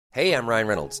Hey, I'm Ryan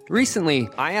Reynolds. Recently,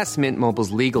 I asked Mint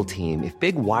Mobile's legal team if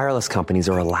big wireless companies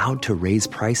are allowed to raise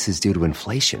prices due to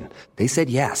inflation. They said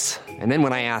yes. And then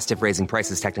when I asked if raising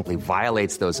prices technically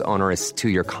violates those onerous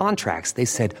two-year contracts, they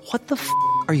said, "What the f***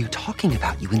 are you talking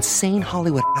about, you insane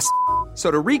Hollywood ass?" So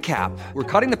to recap, we're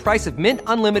cutting the price of Mint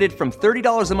Unlimited from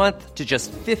 $30 a month to just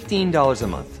 $15 a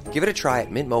month. Give it a try at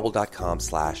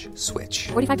mintmobile.com/switch.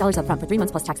 $45 up front for 3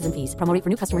 months plus taxes and fees. Promo rate for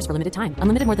new customers for limited time.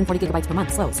 Unlimited more than 40 gigabytes per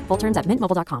month. Slows full terms at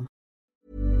mintmobile.com.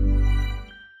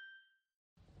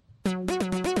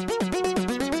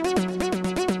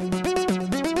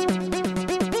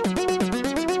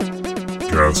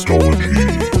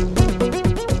 Castology.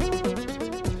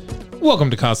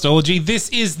 Welcome to Castology. This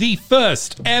is the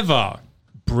first ever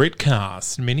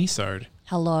Britcast minisode.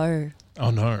 Hello.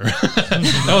 Oh no,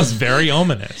 that was very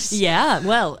ominous. Yeah,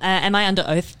 well, am I under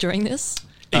oath during this?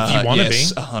 If you want to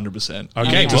yes, be. 100%. Okay,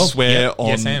 You need well, to swear yeah, on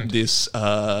yes, and. this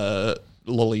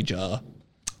lolly jar.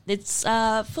 It's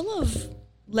full of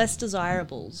less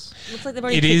desirables. Looks like they've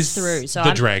already It picked is through. So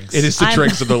the dregs. It is the I'm-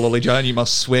 dregs of the lolly jar, and you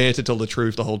must swear to tell the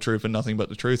truth, the whole truth, and nothing but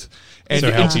the truth. And So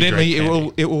healthy incidentally,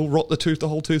 dreg it will rot the tooth, the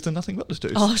whole tooth, and nothing but the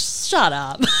tooth. Oh, shut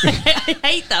up. I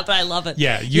hate that, but I love it.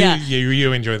 Yeah,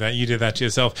 you enjoy that. You did that to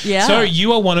yourself. Yeah. So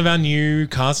you are one of our new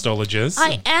castologists.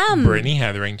 I am. Brittany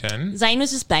Hetherington. Zane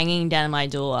was just banging down at my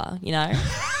door, you know?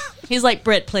 He's like,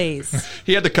 Britt, please.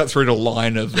 He had to cut through the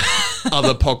line of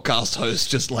other podcast hosts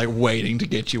just like waiting to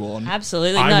get you on.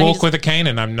 Absolutely. I No, he walk just- with a cane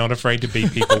and I'm not afraid to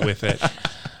beat people with it.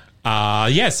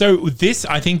 So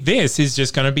I think this is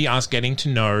just going to be us getting to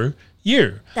know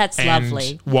you. That's and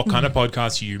lovely. what kind of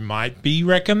podcasts you might be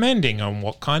recommending and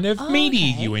what kind of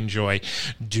media okay. you enjoy.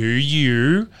 Do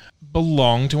you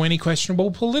belong to any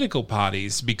questionable political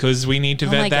parties? Because we need to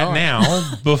my vet that God.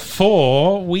 now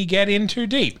before we get in too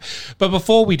deep. But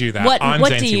before we do that, What I'm do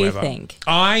Zancy you Weber. think?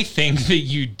 I think that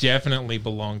you definitely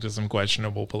belong to some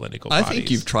questionable political I parties.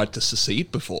 think you've tried to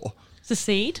secede before.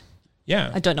 Secede?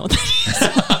 Yeah. I don't know what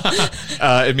that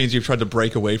is. It means you've tried to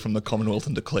break away from the Commonwealth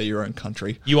and declare your own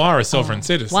country. You are a sovereign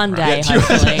citizen. One right? day,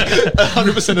 hopefully.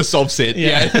 100% a sob set.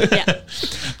 Yeah.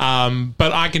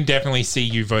 But I can definitely see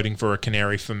you voting for a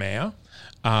canary for mayor.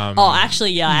 Oh,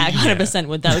 actually, yeah, I 100%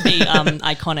 would. That would be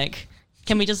iconic.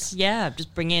 Can we just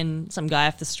bring in some guy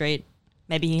off the street?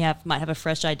 Maybe he might have a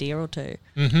fresh idea or two.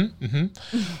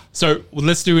 So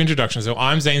let's do introductions. So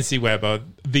I'm Zane C. Weber.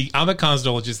 The other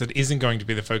castologist that isn't going to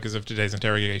be the focus of today's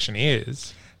interrogation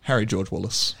is... Harry George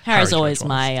Wallace. Harry's Harry always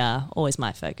George always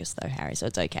my focus, though, Harry. So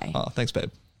it's okay. Oh, thanks,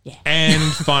 babe. And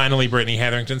finally, Brittany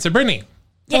Hetherington. So Brittany,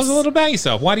 tell us a Yes. little about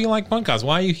yourself. Why do you like podcasts?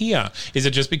 Why are you here? Is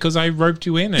it just because I roped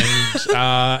you in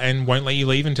and won't let you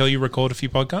leave until you record a few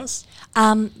podcasts?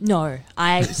 No,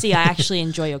 I actually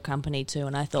enjoy your company too,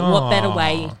 and I thought, what better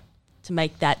way to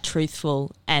make that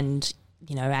truthful and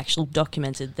actual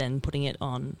documented than putting it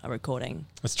on a recording?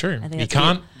 That's true. I think You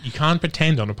that's you can't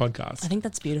pretend on a podcast. I think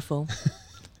that's beautiful.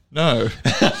 No.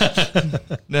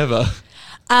 Never.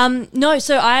 No,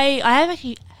 so I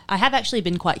have actually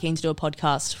been quite keen to do a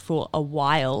podcast for a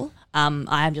while.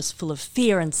 I am just full of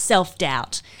fear and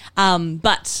self-doubt.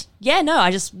 But yeah, no,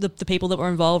 the people that were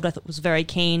involved, I thought was very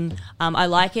keen. I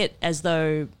like it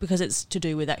because it's to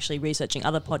do with actually researching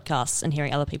other podcasts and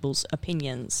hearing other people's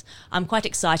opinions. I'm quite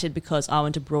excited because I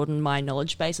want to broaden my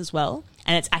knowledge base as well.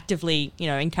 And it's actively,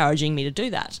 encouraging me to do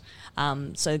that.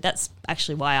 So that's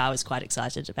actually why I was quite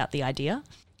excited about the idea.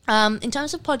 In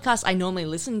terms of podcasts I normally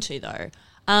listen to, though,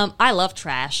 I love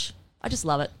trash. I just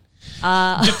love it.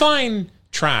 Define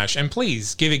trash, and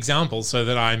please give examples so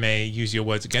that I may use your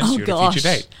words against you at a future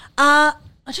date. I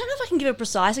don't know if I can give a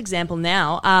precise example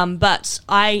now, but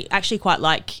I actually quite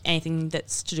like anything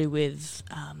that's to do with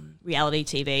reality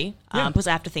TV because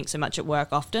I have to think so much at work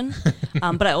often.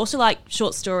 But I also like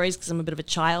short stories because I'm a bit of a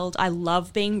child. I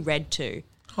love being read to.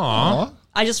 Aww.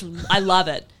 I love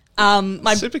it.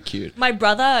 Super cute. My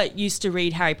brother used to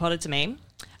read Harry Potter to me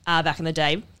back in the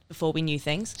day before we knew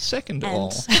things. Second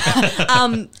all.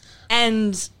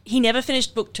 And he never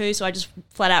finished book 2, so I just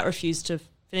flat out refused to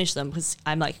finish them because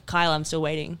I'm like, Kyle, I'm still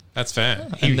waiting. That's fair.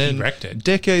 And then he wrecked it.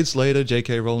 decades later,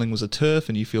 J.K. Rowling was a TERF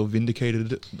and you feel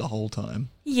vindicated the whole time.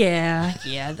 Yeah.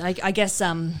 I guess,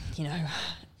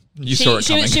 You saw it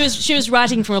coming. She was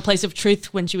writing from a place of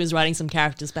truth when she was writing some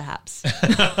characters, perhaps.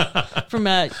 From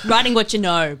writing what you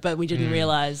know, but we didn't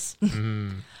realize.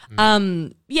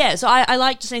 So I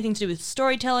like just anything to do with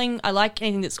storytelling. I like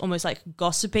anything that's almost like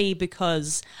gossipy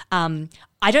because I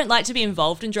don't like to be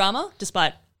involved in drama,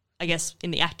 despite, I guess,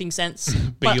 in the acting sense.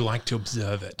 But you like to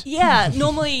observe it. Yeah,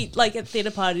 normally, like at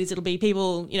theatre parties, it'll be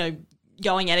people,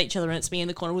 going at each other, and it's me in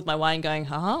the corner with my wine going,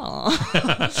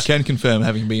 ha. Can confirm,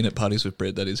 having been at parties with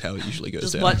Brit, that is how it usually goes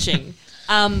Just down. watching.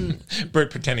 Brit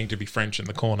pretending to be French in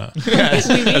the corner. That's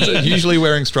usually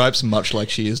wearing stripes, much like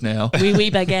she is now.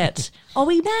 Oui, baguette. Oh,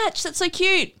 we match. That's so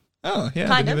cute. Oh, yeah, I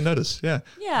Kind didn't of. even notice. Yeah.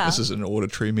 Yeah. This is an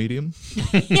auditory medium.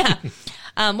 Yeah.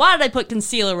 Why did I put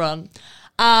concealer on?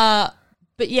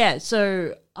 But yeah,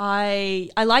 so I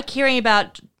like hearing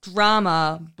about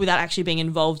drama without actually being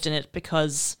involved in it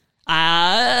because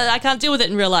I can't deal with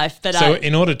it in real life. But So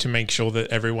in order to make sure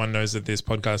that everyone knows that this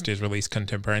podcast is released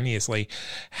contemporaneously,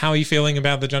 how are you feeling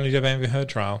about the Johnny Depp Amber Heard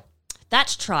trial?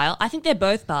 that trial, I think they're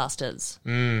both bastards.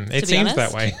 It be seems honest.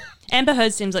 that way. Amber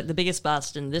Heard seems like the biggest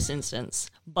bastard in this instance,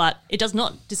 but it does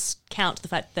not discount the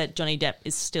fact that Johnny Depp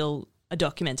is still a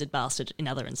documented bastard in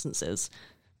other instances.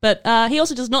 But he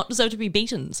also does not deserve to be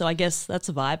beaten, so I guess that's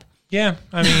a vibe. Yeah,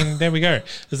 I mean, there we go.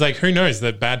 It's like, who knows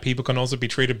that bad people can also be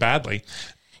treated badly.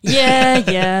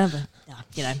 Yeah, but,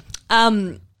 you know.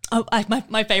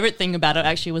 My favorite thing about it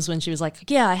actually was when she was like,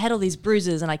 yeah, I had all these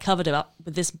bruises and I covered it up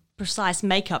with this precise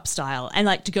makeup style. And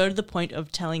like to go to the point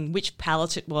of telling which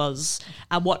palette it was,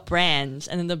 what brand,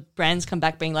 and then the brands come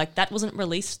back being like, that wasn't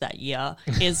released that year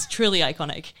is truly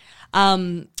iconic.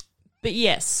 But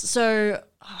yes, so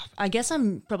I guess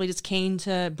I'm probably just keen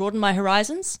to broaden my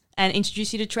horizons and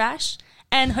introduce you to trash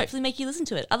and hopefully make you listen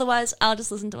to it. Otherwise, I'll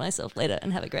just listen to myself later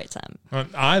and have a great time. Well,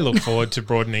 I look forward to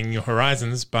broadening your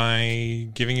horizons by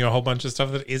giving you a whole bunch of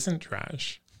stuff that isn't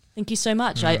trash. Thank you so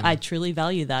much. I truly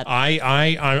value that.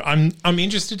 I'm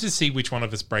interested to see which one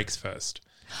of us breaks first.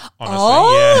 Honestly,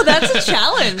 Oh, yeah. that's a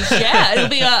challenge. Yeah, it'll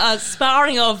be a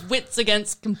sparring of wits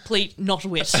against complete not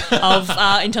wit of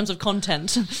in terms of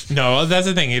content. No, that's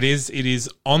the thing. It is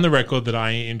on the record that I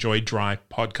enjoy dry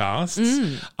podcasts.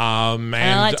 And And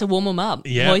I like to warm them up,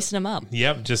 Yeah. moisten them up.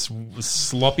 Yep, just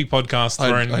sloppy podcasts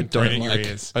thrown in your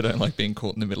ears. I don't like being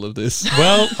caught in the middle of this.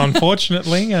 Well,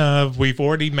 unfortunately, we've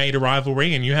already made a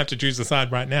rivalry, and you have to choose a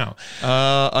side right now.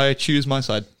 I choose my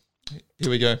side. Here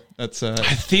we go. That's I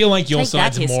feel like your Take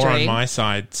that side's more on history. my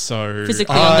side, so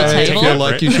Physically on the I table. feel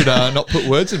like you should not put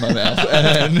words in my mouth.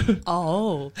 And,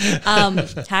 Oh,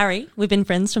 Harry, we've been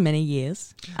friends for many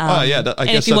years. I And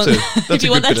guess if you that's want, a if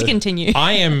you want good that to bit of- continue,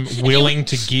 I am willing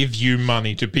to give you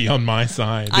money to be on my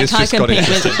side. I This can't just got compete with.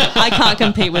 interesting. I can't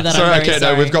compete with that. Sorry, I'm very okay,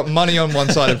 sorry. no, we've got money on one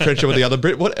side and friendship on the other.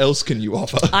 Britt, what else can you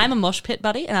offer? I'm a mosh pit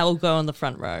buddy, and I will go on the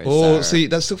front row. Oh, so. see,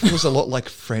 that still feels a lot like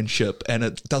friendship, and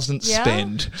it doesn't Yeah?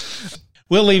 spend.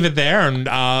 We'll leave it there and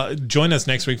join us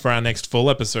next week for our next full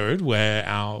episode where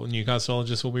our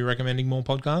Newcastleologists will be recommending more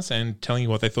podcasts and telling you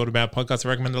what they thought about podcasts they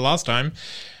recommended last time.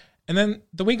 And then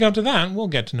the week after that, we'll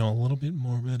get to know a little bit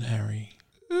more about Harry.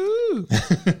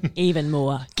 Even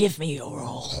more. Give me your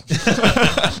all.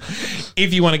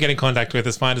 If you want to get in contact with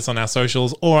us, find us on our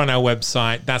socials or on our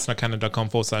website,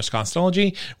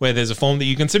 that'snotcanon.com/castology, where there's a form that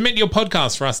you can submit your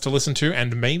podcast for us to listen to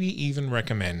and maybe even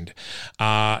recommend.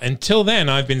 Until then,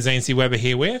 I've been Zane C. Weber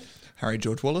here with... Harry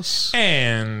George Wallace.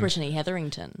 And Brittany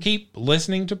Hetherington. keep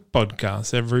listening to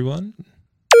podcasts, everyone.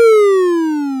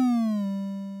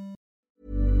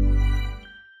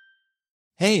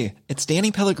 Hey, it's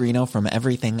Danny Pellegrino from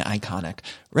Everything Iconic.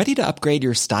 Ready to upgrade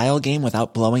your style game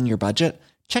without blowing your budget?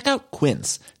 Check out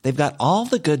Quince. They've got all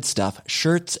the good stuff,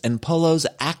 shirts and polos,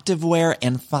 activewear,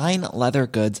 and fine leather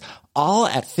goods, all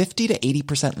at 50 to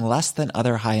 80% less than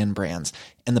other high-end brands.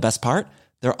 And the best part?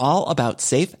 They're all about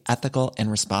safe, ethical, and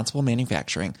responsible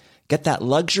manufacturing. Get that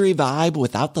luxury vibe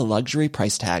without the luxury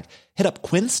price tag. Hit up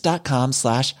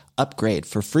quince.com/upgrade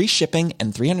for free shipping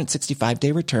and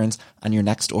 365-day returns on your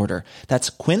next order. That's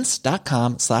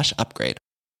quince.com/upgrade.